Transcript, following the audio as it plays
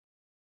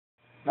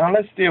Now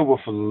let's deal with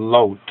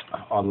Lot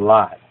or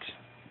Lot.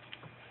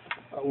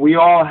 We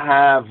all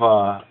have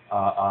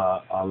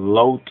a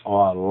Lot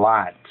or a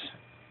Lot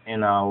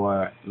in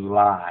our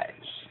lives.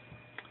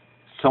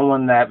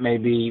 Someone that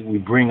maybe we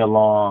bring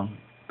along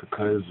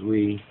because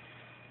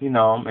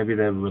maybe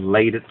they're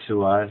related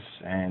to us,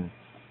 and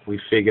we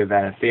figure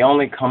that if they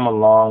only come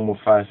along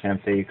with us and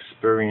if they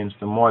experience,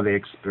 the more they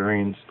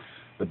experience,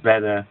 the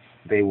better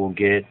they will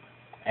get.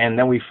 And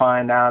then we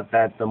find out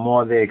that the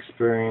more they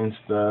experience,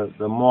 the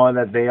more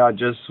that they are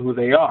just who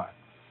they are.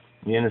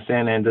 You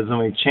understand? And it doesn't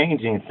really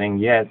change anything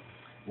yet.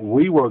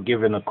 We were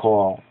given a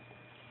call,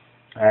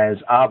 as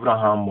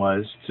Abraham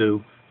was,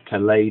 to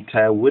lay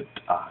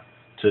tawit'ah,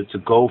 to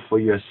go for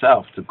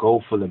yourself, to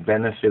go for the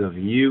benefit of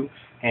you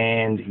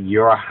and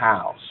your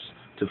house,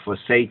 to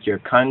forsake your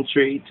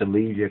country, to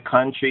leave your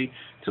country,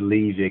 to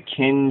leave your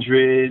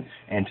kindred,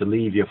 and to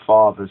leave your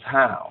father's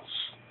house.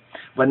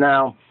 But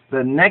now,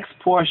 the next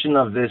portion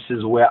of this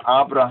is where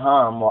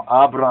Abraham or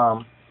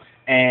Abram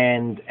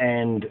and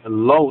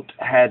Lot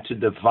had to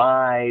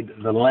divide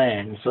the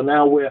land. So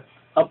now we're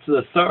up to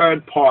the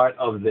third part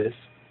of this,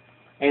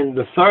 and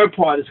the third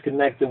part is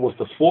connected with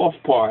the fourth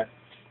part,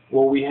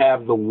 where we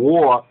have the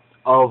war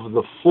of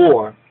the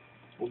four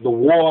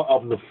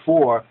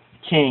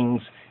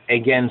kings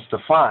against the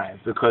five,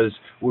 because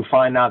we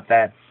find out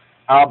that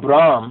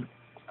Abraham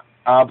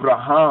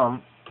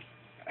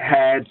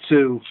had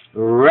to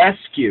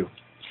rescue.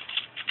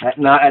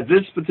 Now, at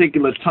this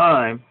particular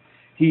time,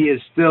 he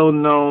is still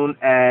known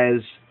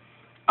as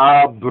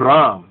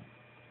Abram,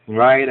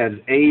 right? As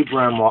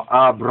Abram or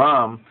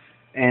Abram.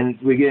 And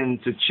we get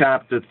into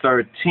chapter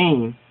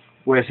 13,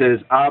 where it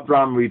says,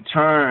 Abram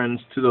returns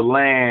to the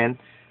land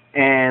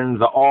and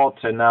the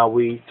altar. Now,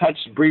 we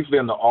touched briefly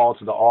on the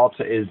altar. The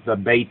altar is the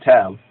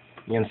Bethel,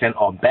 you understand,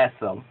 or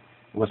Bethel,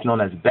 what's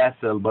known as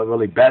Bethel, but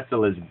really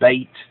Bethel is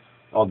Beit,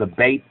 or the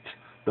Beit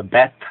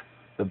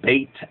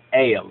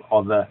El,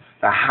 or the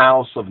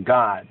house of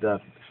God,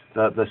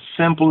 the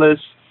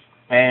simplest,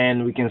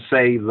 and we can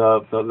say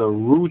the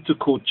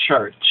rootical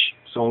church.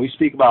 So when we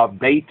speak about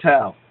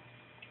Bethel,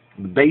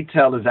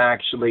 Bethel is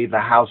actually the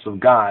house of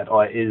God,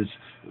 or is,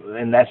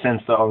 in that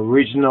sense, the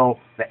original,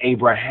 the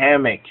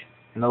Abrahamic.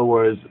 In other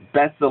words,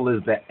 Bethel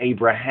is the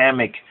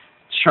Abrahamic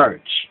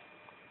church,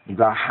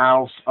 the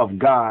house of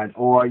God,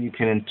 or you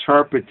can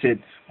interpret it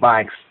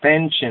by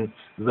extension,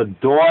 the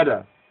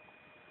daughter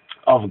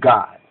of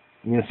God.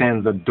 You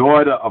understand, the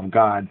daughter of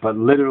God, but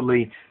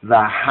literally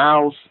the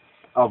house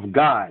of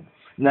God.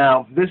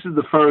 Now, this is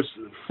the first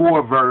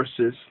 4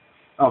 verses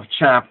of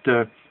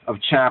chapter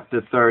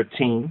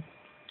 13,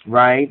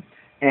 right?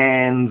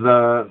 And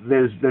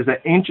there's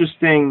an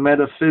interesting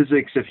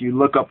metaphysics if you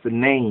look up the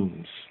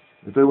names.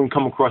 If we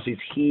come across these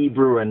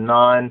Hebrew and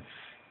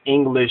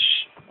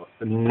non-English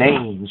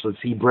names, so it's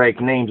Hebraic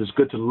names, it's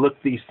good to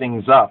look these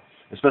things up,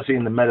 especially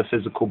in the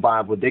Metaphysical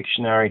Bible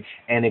Dictionary,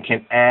 and it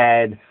can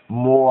add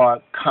more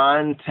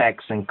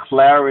context and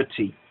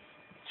clarity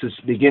to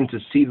begin to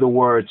see the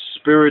word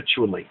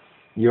spiritually.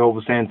 You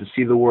understand? To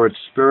see the word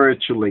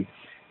spiritually,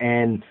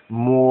 and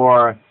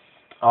more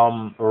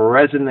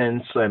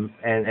resonance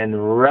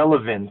and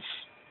relevance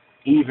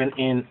even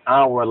in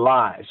our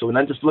lives. So we're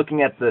not just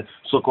looking at the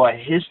so-called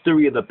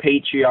history of the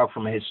patriarch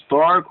from a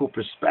historical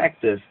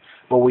perspective,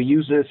 but we're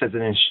using this as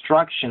an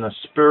instruction, a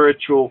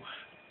spiritual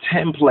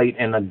template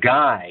and a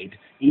guide,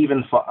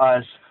 even for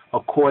us,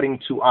 according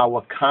to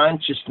our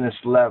consciousness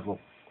level,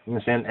 you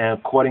understand, and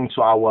according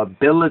to our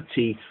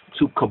ability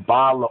to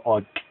Kabbalah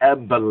or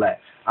Kabbalah,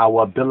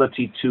 our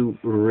ability to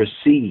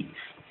receive.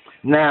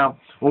 Now,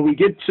 when we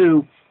get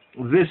to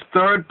this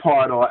third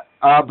part, or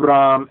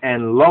Abram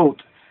and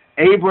Lot,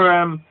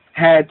 Abraham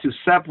had to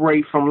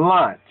separate from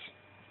Lot.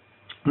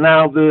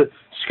 Now, the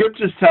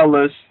scriptures tell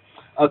us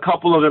a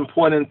couple of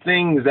important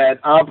things, that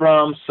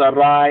Abram,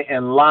 Sarai,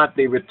 and Lot,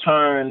 they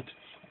returned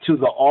to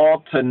the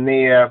altar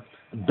near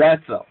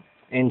Bethel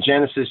in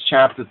Genesis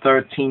chapter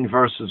 13,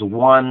 verses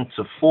 1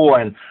 to 4.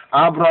 And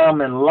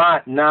Abram and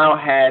Lot now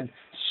had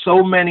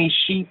so many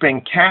sheep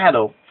and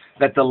cattle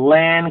that the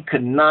land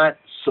could not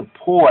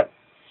support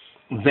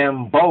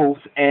them both,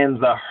 and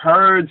the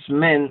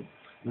herdsmen,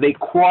 they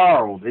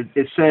quarreled.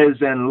 It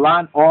says, and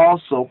Lot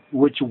also,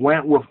 which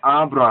went with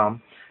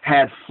Abram,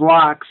 had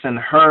flocks and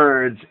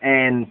herds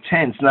and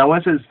tents. Now, when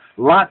it says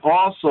Lot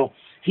also,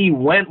 he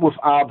went with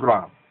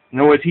Abram. In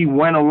other words, he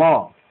went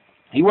along.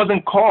 He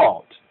wasn't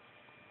called.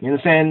 You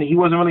understand? He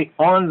wasn't really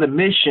on the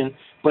mission,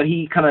 but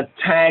he kind of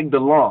tagged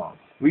along.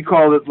 We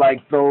call it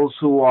like those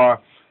who are,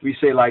 we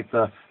say like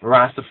the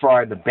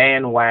Rastafari, the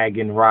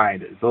bandwagon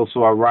riders, those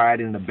who are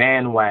riding the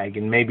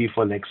bandwagon, maybe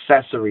for the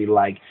accessory,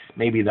 like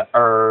maybe the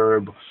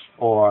herb,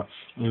 or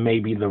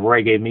maybe the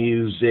reggae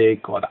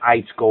music, or the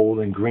ice gold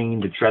and green,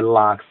 the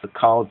dreadlocks, the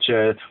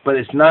culture, but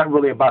it's not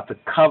really about the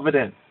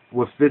covenant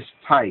with this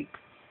type.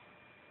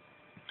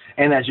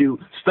 And as you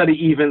study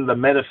even the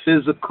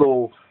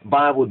Metaphysical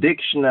Bible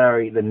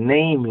Dictionary, the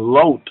name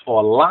Lot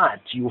or Lot,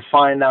 you will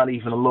find out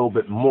even a little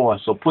bit more.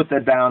 So put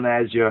that down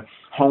as your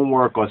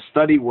homework or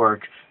study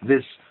work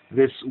this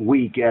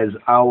week as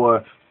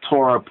our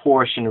Torah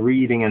portion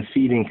reading and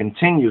feeding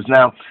continues.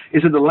 Now,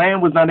 it said the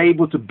land was not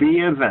able to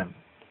bear them,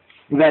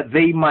 that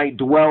they might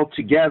dwell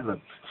together,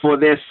 for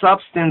their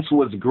substance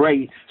was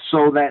great,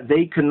 so that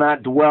they could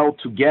not dwell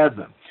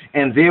together.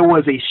 And there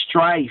was a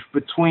strife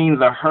between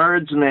the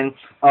herdsmen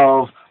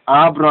of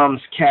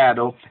Abraham's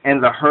cattle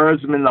and the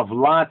herdsmen of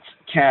Lot's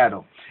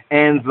cattle.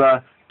 And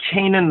the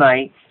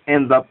Canaanite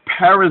and the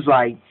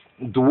Perizzite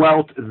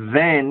dwelt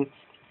then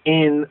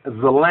in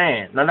the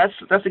land. Now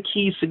that's a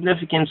key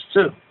significance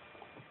too.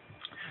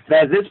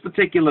 That at this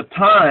particular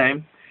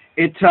time,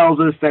 it tells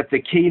us that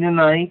the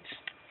Canaanite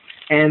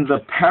and the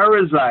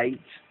Perizzite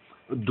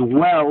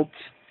dwelt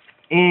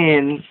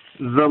in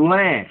the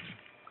land.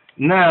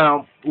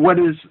 Now, what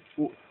is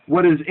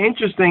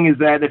interesting is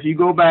that if you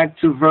go back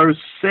to verse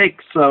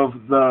 6 of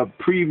the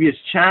previous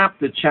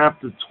chapter,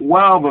 chapter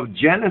 12 of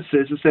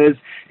Genesis, it says,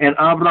 and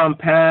Abraham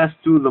passed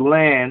through the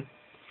land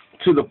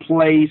to the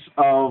place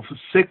of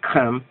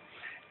Sichem,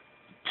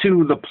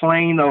 to the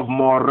plain of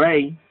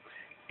Moreh,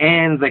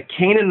 and the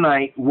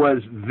Canaanite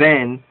was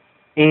then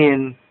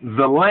in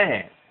the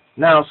land.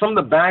 Now, some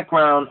of the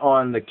background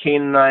on the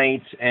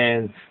Canaanites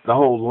and the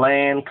whole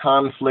land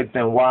conflict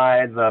and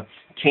why the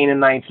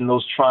Canaanites and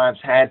those tribes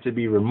had to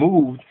be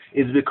removed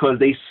is because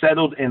they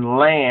settled in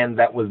land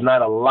that was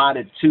not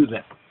allotted to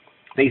them.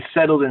 They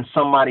settled in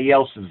somebody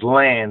else's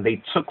land.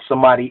 They took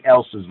somebody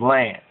else's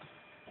land.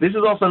 This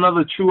is also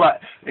another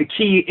a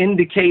key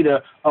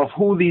indicator of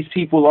who these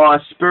people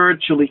are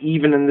spiritually,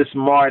 even in this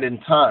modern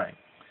time.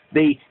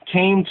 They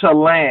came to a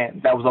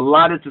land that was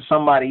allotted to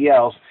somebody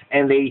else,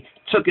 and they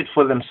took it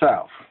for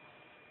themselves.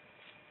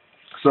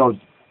 So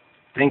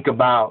think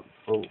about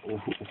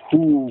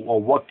who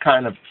or what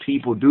kind of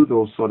people do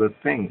those sort of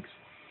things.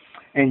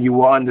 And you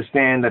will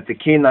understand that the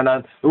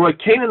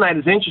word Canaanite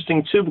is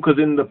interesting too, because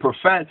in the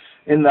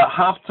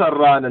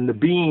Haftarah and the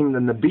Beam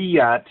and the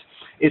Biyat,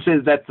 it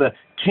says that the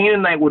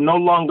Canaanite will no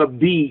longer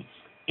be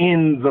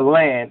in the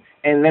land,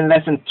 and then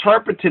that's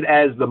interpreted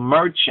as the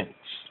merchants.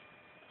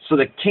 So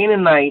the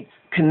Canaanite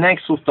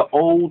connects with the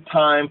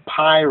old-time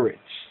pirates,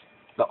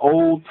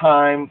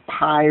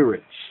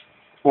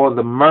 or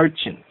the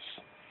merchants.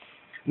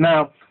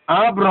 Now,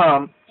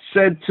 Abraham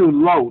said to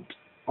Lot,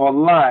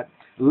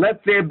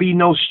 let there be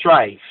no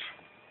strife,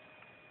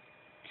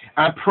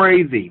 I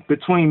pray thee,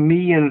 between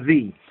me and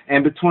thee,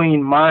 and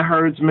between my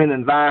herdsmen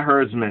and thy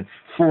herdsmen,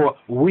 for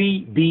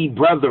we be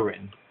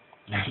brethren.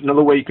 That's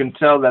another way you can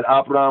tell that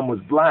Abraham was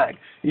black.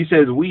 He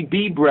says, we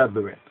be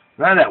brethren.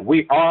 Not that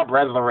we are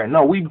brethren.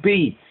 No, we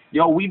be.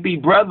 We be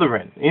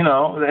brethren. You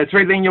know, that's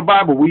right there in your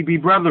Bible. We be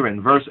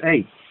brethren. Verse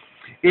 8.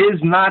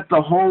 Is not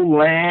the whole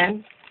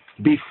land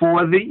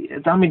before thee?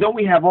 I mean, don't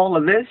we have all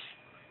of this?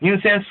 You know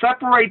what I'm saying?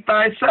 Separate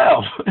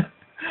thyself.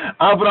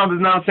 Abraham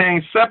is now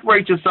saying,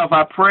 separate yourself,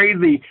 I pray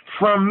thee,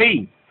 from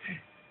me.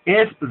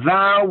 If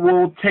thou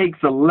wilt take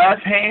the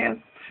left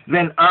hand,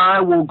 then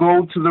I will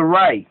go to the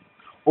right.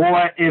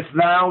 Or if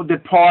thou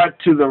depart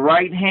to the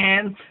right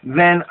hand,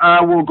 then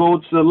I will go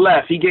to the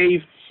left.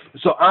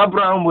 So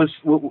Abraham was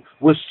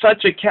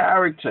such a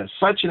character,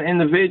 such an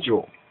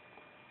individual.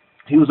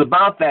 He was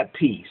about that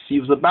peace.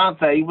 He was about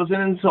that. He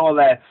wasn't into all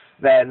that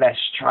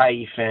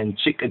strife and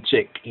chick.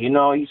 You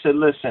know, he said,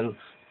 listen,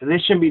 there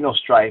shouldn't be no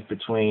strife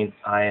between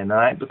I and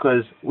I,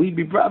 because we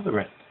be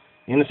brethren.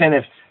 You understand?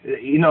 If,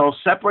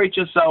 separate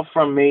yourself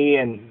from me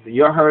and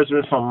your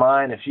herdsmen from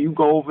mine. If you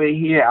go over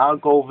here, I'll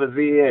go over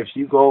there. If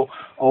you go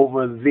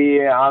over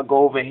there, I'll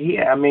go over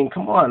here. I mean,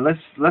 come on, let's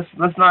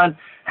not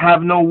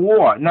have no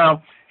war.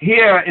 Now,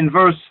 here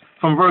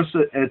from verse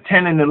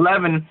 10 and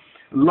 11,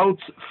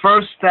 Lot's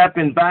first step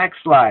in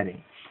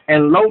backsliding.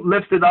 And Lot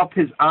lifted up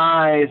his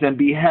eyes and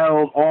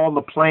beheld all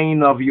the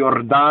plain of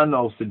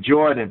Jordanos, the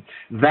Jordan,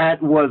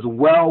 that was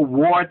well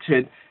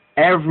watered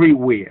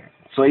everywhere.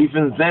 So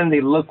even then they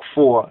look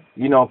for,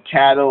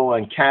 cattle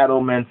and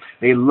cattlemen.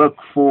 They look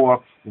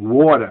for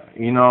water,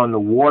 and the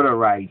water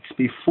rights.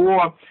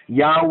 Before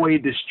Yahweh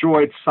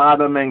destroyed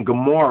Sodom and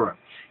Gomorrah,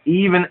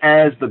 even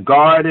as the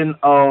garden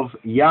of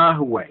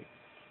Yahweh.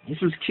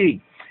 This is key.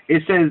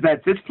 It says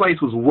that this place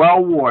was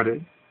well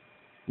watered.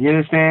 You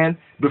understand?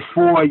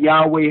 Before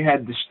Yahweh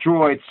had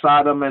destroyed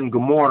Sodom and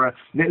Gomorrah.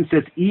 Then it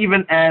says,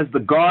 even as the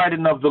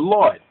garden of the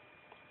Lord.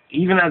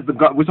 Even as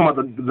we're talking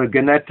about the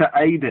Ganeta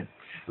Eden.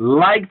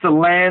 Like the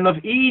land of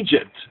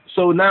Egypt.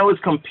 So now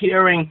it's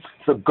comparing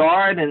the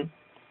garden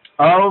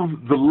of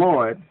the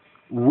Lord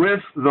with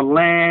the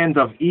land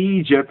of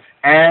Egypt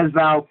as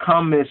thou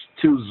comest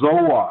to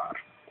Zoar.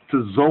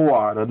 To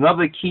Zoar.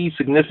 Another key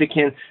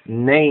significant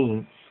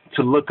name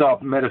to look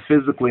up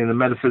metaphysically in the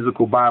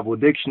Metaphysical Bible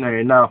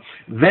Dictionary. Now,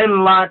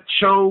 then Lot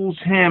chose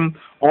him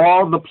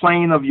all the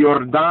plain of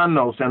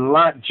Jordanos, and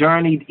Lot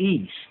journeyed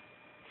east.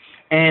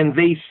 And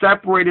they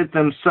separated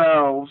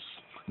themselves,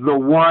 the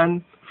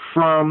one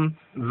from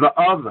the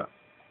other.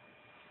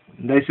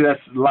 They say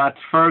that's Lot's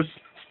first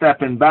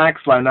step in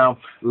backsliding. Now,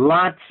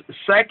 Lot's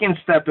second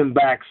step in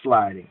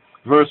backsliding,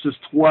 verses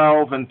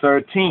 12 and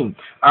 13.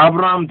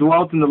 Abraham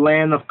dwelt in the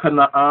land of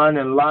Canaan,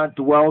 and Lot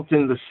dwelt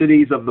in the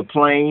cities of the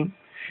plain,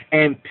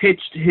 and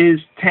pitched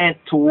his tent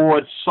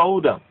towards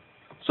Sodom.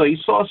 So he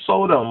saw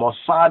Sodom or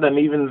Sodom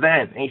even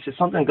then. And he said,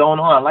 something going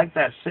on. I like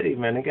that city,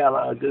 man. They got a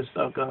lot of good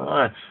stuff going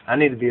on. I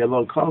need to be a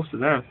little close to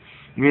them.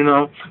 You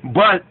know,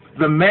 but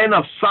the men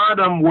of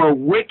Sodom were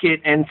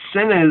wicked and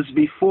sinners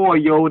before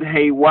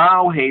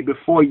Yod-Heh-Waw-Heh,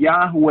 before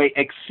Yahweh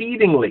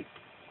exceedingly.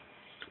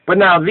 But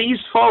now these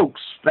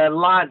folks, that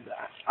Lot,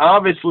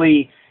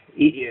 obviously,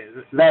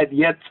 that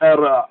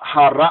Yetzer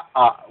Hara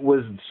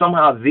was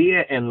somehow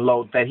there in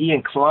Lot, that he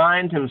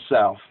inclined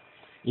himself,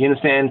 you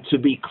understand, to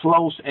be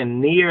close and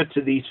near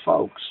to these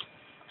folks.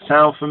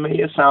 Sound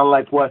familiar? Sound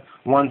like what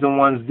ones and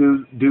ones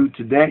do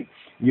today?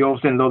 You know what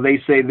I'm saying? Though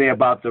they say they're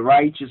about the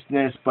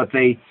righteousness, but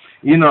they,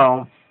 you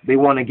know, they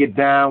want to get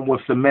down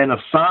with the men of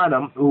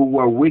Sodom who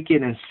were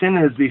wicked and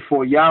sinners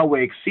before Yahweh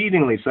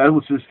exceedingly. So that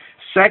was his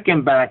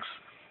second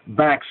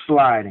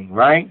backsliding,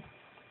 right?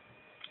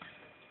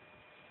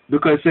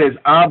 Because it says,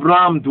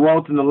 Abraham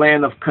dwelt in the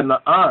land of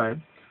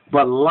Canaan,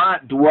 but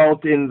Lot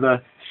dwelt in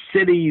the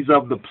cities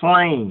of the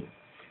plain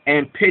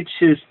and pitched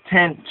his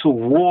tent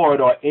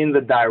toward or in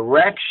the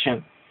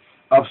direction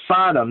of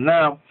Sodom.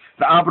 Now,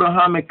 the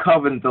Abrahamic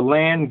covenant, the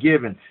land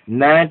given,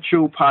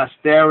 natural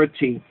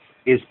posterity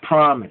is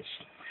promised.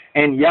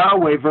 And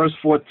Yahweh, verse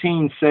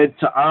 14, said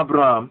to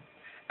Abraham,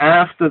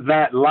 after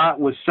that Lot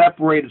was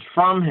separated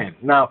from him.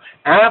 Now,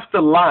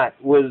 after Lot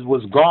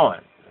was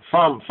gone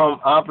from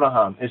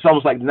Abraham, it's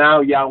almost like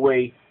now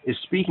Yahweh is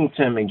speaking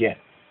to him again.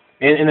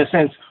 In a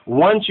sense,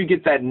 once you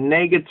get that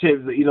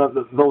negative, you know,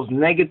 those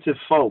negative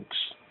folks,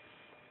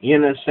 you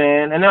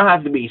understand? And they don't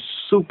have to be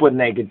super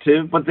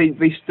negative, but they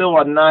still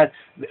are not,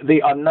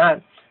 they are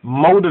not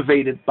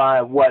motivated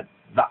by what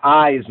the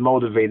eye is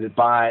motivated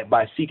by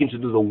seeking to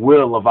do the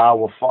will of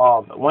our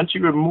Father. Once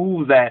you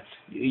remove that,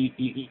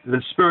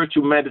 the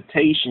spiritual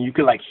meditation, you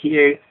could like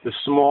hear the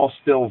small,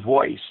 still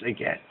voice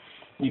again.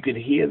 You could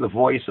hear the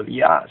voice of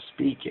Yah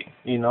speaking,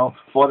 you know,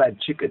 for that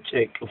chick,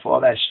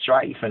 for that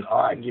strife and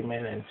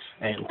argument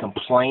and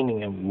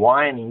complaining and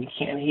whining. You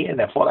can't hear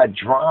that. For that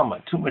drama,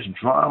 too much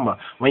drama.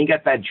 When you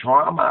got that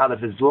drama out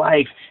of his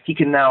life, he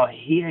can now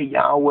hear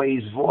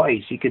Yahweh's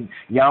voice.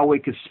 Yahweh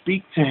could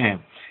speak to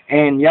him.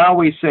 And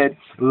Yahweh said,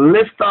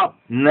 lift up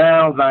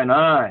now thine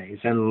eyes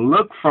and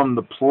look from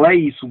the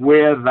place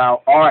where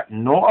thou art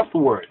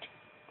northward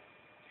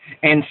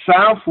and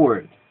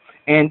southward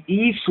and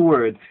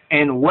eastward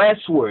and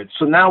westward.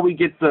 So now we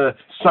get the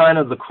sign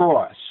of the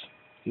cross.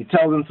 He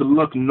tells them to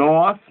look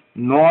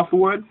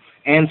northward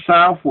and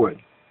southward,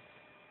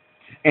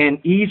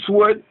 and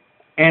eastward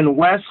and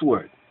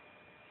westward.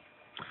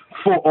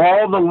 For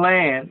all the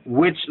land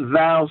which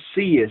thou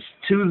seest,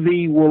 to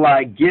thee will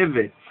I give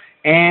it,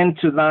 and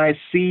to thy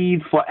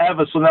seed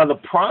forever. So now the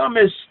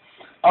promise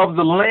of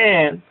the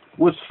land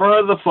was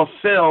further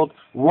fulfilled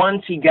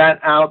once he got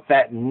out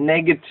that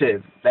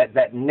negative,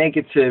 that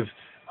negative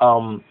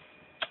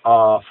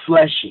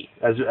fleshy,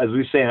 as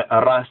we say in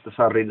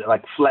Rastafari,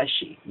 like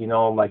fleshy, you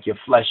know, like your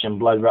flesh and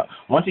blood.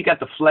 Once he got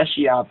the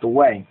fleshy out the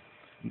way,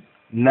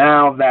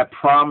 now that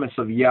promise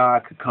of Yah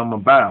could come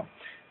about.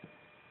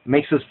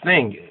 Makes us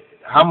think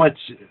how much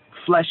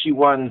fleshy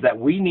ones that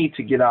we need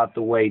to get out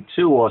the way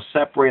too, or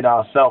separate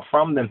ourselves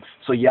from them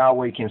so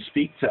Yahweh can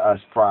speak to us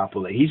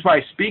properly. He's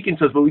probably speaking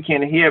to us, but we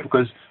can't hear it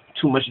because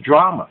too much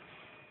drama.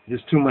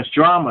 There's too much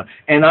drama.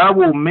 And I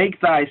will make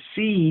thy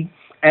seed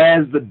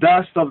as the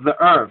dust of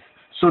the earth,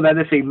 so that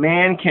if a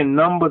man can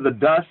number the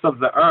dust of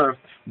the earth,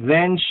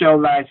 then shall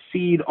thy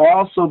seed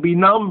also be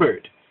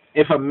numbered.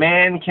 If a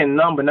man can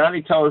number, now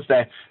they tell us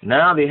that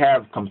now they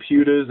have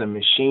computers and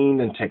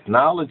machines and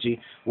technology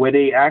where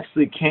they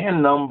actually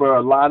can number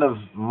a lot of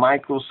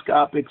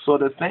microscopic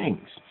sort of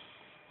things.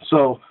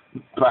 So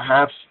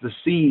perhaps the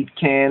seed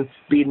can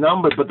be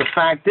numbered, but the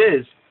fact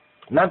is,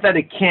 not that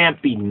it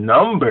can't be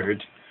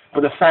numbered,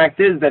 but the fact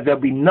is that there'll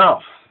be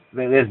enough.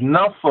 There's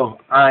enough of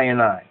I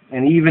and I.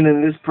 And even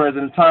in this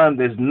present time,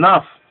 there's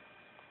enough.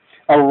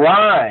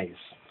 Arise,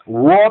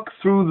 walk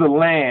through the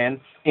land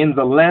in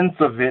the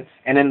length of it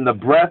and in the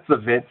breadth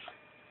of it,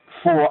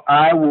 for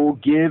I will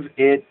give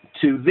it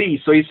to thee.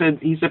 So he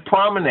said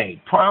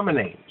promenade,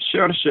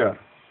 sure,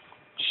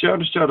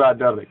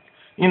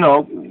 you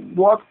know,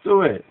 walk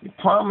through it,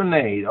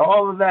 promenade,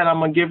 all of that I'm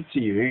going to give to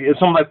you. It's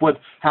something like what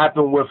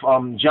happened with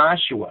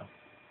Joshua.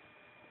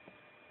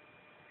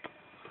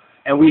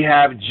 And we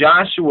have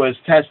Joshua's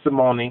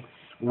testimony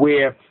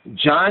where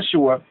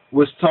Joshua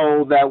was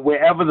told that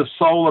wherever the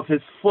sole of his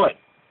foot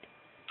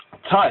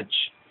touched,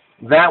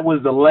 that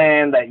was the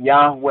land that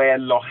Yahweh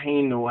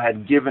Eloheinu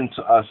had given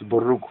to us,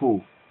 Baruch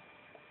Hu.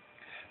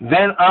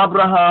 Then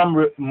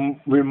Abraham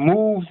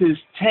removed his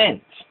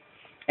tent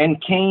and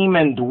came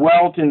and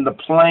dwelt in the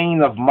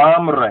plain of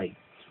Mamre,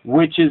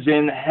 which is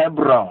in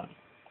Hebron,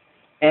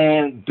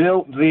 and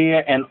built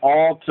there an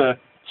altar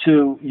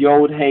to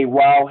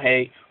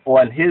Yod-Heh-Waw-Heh,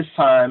 or in his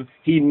time,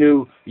 he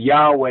knew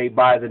Yahweh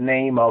by the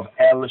name of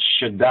El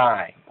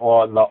Shaddai,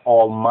 or the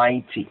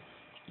Almighty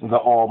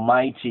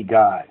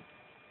God.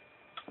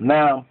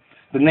 Now,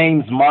 the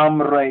name's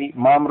Mamre.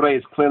 Mamre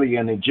is clearly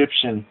an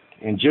Egyptian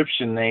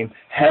name.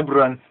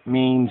 Hebron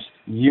means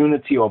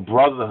unity or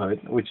brotherhood,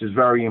 which is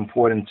very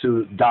important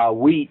to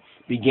Dawit,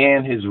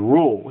 began his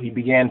rule. He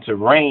began to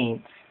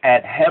reign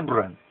at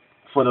Hebron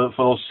for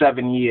those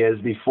 7 years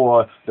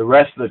before the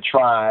rest of the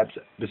tribes,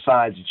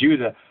 besides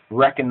Judah,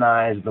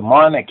 recognized the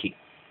monarchy.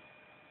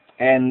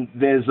 And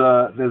there's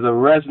a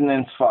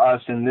resonance for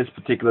us in this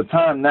particular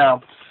time.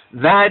 Now,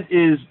 that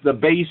is the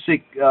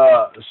basic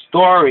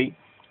story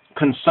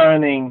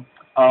concerning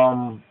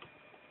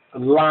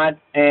Lot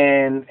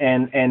and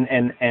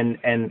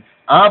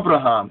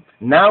Abraham.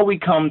 Now we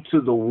come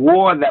to the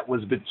war that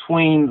was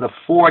between the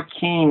 4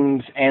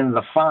 kings and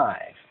the 5.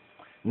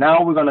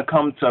 Now we're going to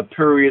come to a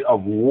period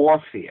of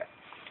warfare.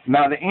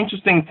 Now the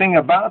interesting thing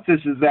about this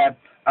is that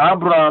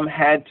Abraham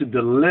had to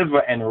deliver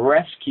and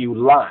rescue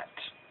Lot.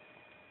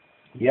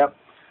 Yep.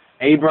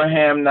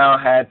 Abraham now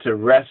had to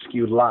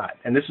rescue Lot.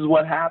 And this is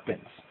what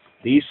happens.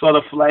 These sort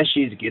of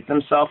fleshies get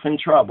themselves in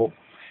trouble,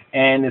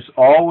 and it's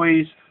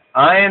always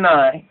I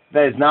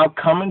that is now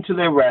coming to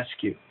their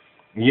rescue.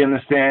 You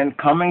understand?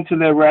 Coming to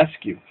their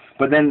rescue.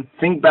 But then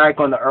think back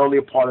on the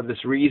earlier part of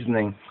this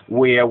reasoning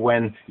where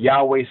when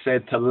Yahweh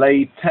said to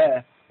lay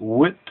te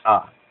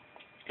wit'ah,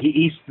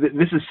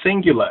 this is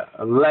singular.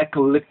 Lek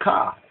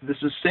lika. This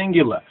is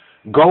singular.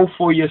 Go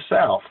for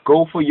yourself.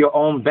 Go for your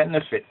own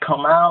benefit.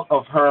 Come out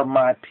of her,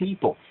 my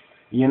people.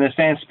 You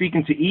understand?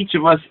 Speaking to each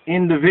of us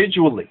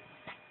individually.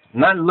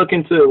 Not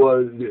looking to,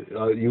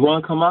 you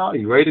want to come out?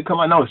 You ready to come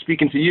out? No,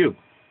 speaking to you.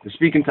 It's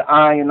speaking to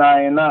I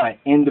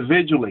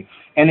individually.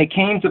 And it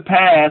came to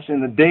pass in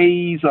the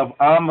days of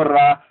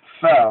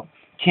Amraphel,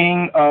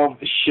 king of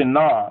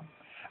Shinar,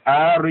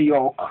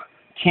 Arioch,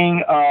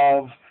 king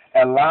of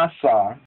Elasar,